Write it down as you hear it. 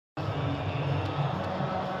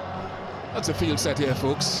That's a field set here,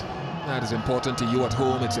 folks. That is important to you at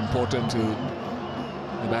home. It's important to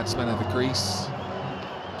the batsman at the crease,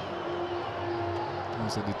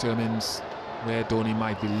 as it determines where Dhoni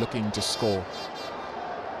might be looking to score.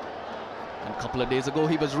 And a couple of days ago,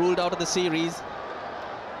 he was ruled out of the series.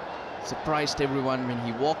 Surprised everyone when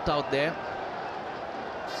he walked out there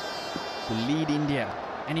to lead India,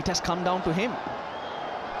 and it has come down to him.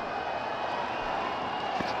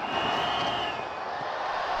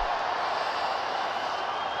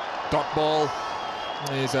 Dot ball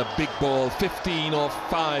is a big ball, 15 or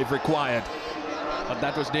 5 required. But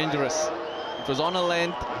that was dangerous. It was on a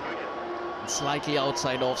length, slightly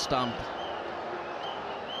outside off stump.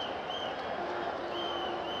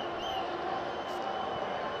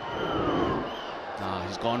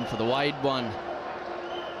 He's gone for the wide one,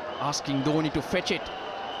 asking Dhoni to fetch it.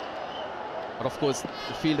 But of course,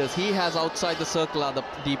 the fielders he has outside the circle are the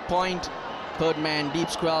deep point, third man, deep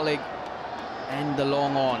square leg, and the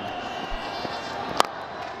long on.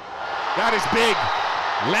 That is big.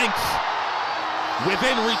 Length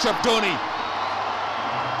within reach of Dhoni.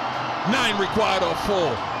 9 required or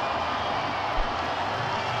 4.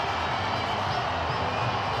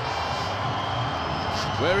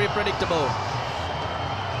 Very predictable.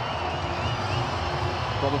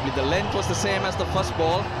 Probably the length was the same as the first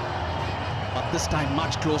ball, but this time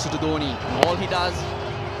much closer to Dhoni. And all he does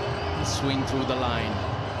is swing through the line.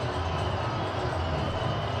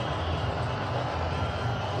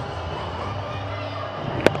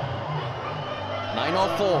 Or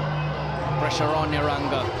 4. Pressure on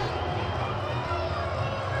Niranga.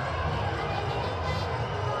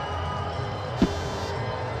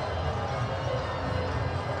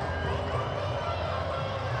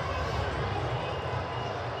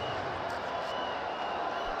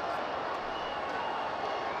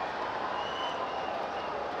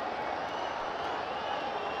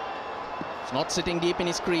 He's not sitting deep in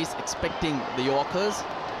his crease, expecting the Yorkers.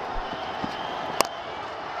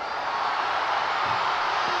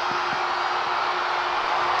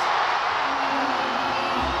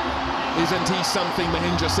 Isn't he something,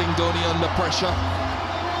 Mahendra Singh Dhoni, under pressure?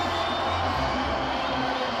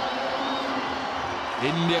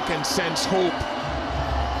 India can sense hope.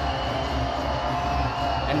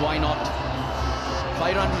 And why not?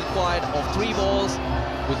 5 runs required of 3 balls.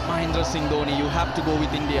 With Mahendra Singh Dhoni, you have to go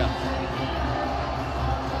with India.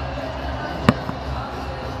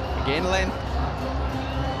 Again length.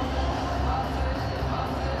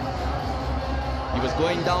 He was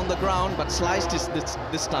going down the ground, but sliced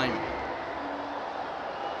this time.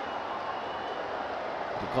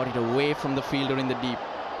 He got it away from the fielder in the deep.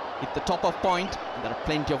 Hit the top of point, and there are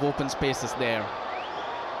plenty of open spaces there.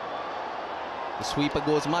 The sweeper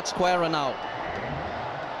goes much squarer now.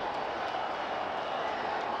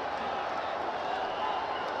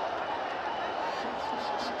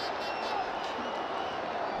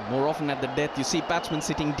 More often at the death, you see batsmen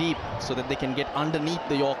sitting deep so that they can get underneath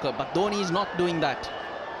the Yorker, but Dhoni is not doing that.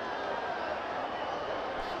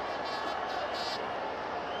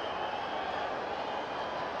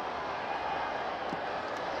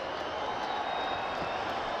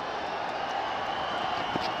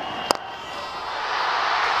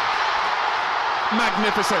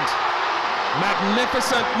 Magnificent.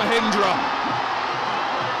 Magnificent Mahendra.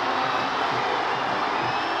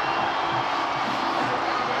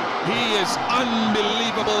 He is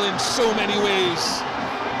unbelievable in so many ways.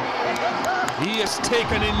 He has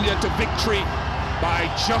taken India to victory by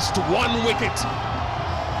just 1 wicket.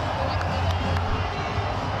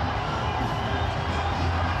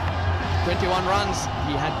 "21 runs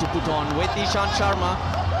he had to put on with Ishant Sharma,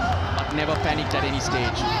 but never panicked at any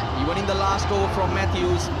stage. Even in the last over from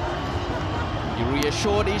Matthews, he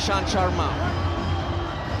reassured Ishant Sharma,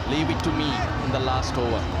 leave it to me in the last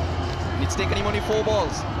over. And it's taken him only 4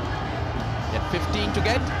 balls. He had 15 to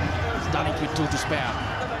get, he's done it with 2 to spare.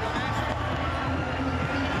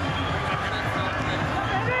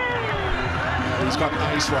 He's got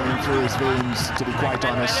ice running through his veins, to be quite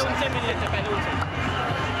honest.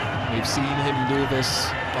 We've seen him do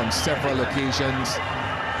this on several occasions.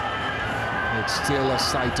 It's still a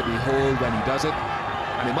sight to behold when he does it.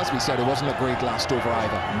 And it must be said, it wasn't a great last over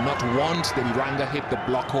either. Not once did Niranga hit the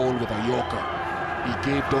block hole with a Yorker. He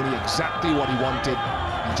gave Dhoni exactly what he wanted.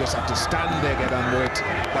 You just have to stand there, get under it.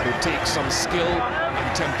 But it takes some skill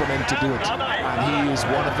and temperament to do it. And he is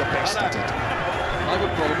one of the best at it. I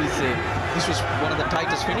would probably say this was one of the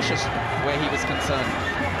tightest finishes where he was concerned.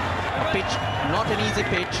 A pitch, not an easy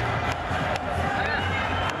pitch.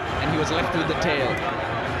 And he was left with the tail.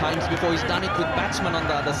 Times before he's done it with batsmen on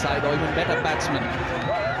the other side, or even better batsmen.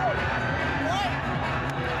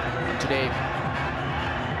 Today,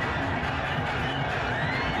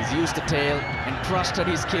 He's used the tail and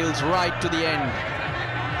trusted his skills right to the end.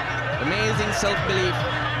 Amazing self-belief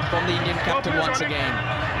from the Indian captain once again.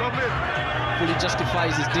 Fully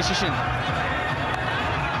justifies his decision.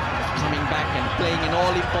 Coming back and playing an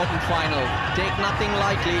all-important final. Take nothing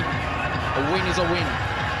lightly. A win is a win.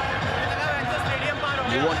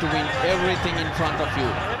 You want to win everything in front of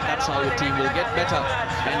you. That's how your team will get better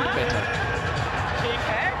and better.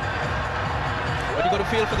 What do you got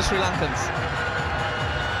to feel for the Sri Lankans?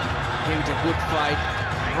 Gave it a good fight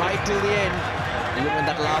right till the end. Even when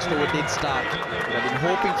that last over did start, they've been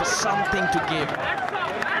hoping for something to give.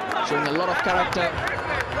 Showing a lot of character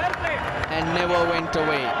and never went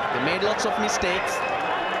away. They made lots of mistakes.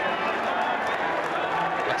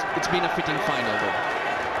 It's been a fitting final though.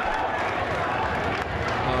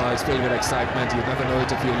 Oh, it's filled with excitement. You never know it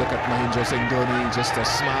if you look at MS Dhoni. Just a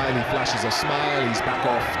smile, he flashes a smile. He's back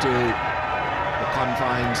off to the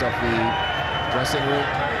confines of the dressing room.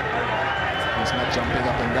 He's not jumping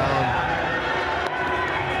up and down.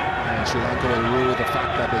 And Sri Lanka will rue the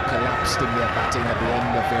fact that they collapsed in their batting at the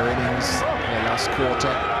end of their innings, their last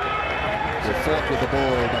quarter. They fought with the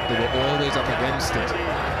ball, but they were always up against it.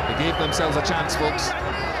 They gave themselves a chance, folks,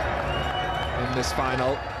 in this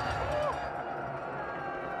final.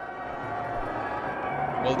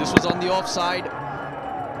 Well, this was on the offside.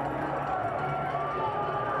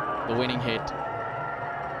 The winning hit.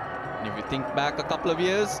 And if you think back a couple of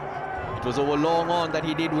years, it was over long on that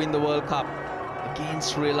he did win the World Cup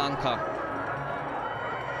against Sri Lanka.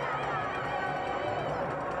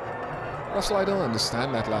 Russell, I don't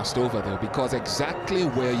understand that last over though, because exactly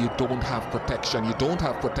where you don't have protection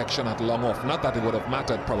at long off. Not that it would have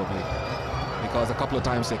mattered probably, because a couple of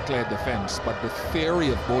times they cleared the fence, but the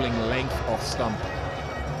theory of bowling length off stump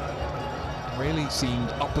really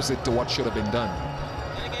seemed opposite to what should have been done.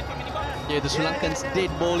 Yeah, the Sri Lankans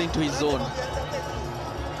did bowl into his zone.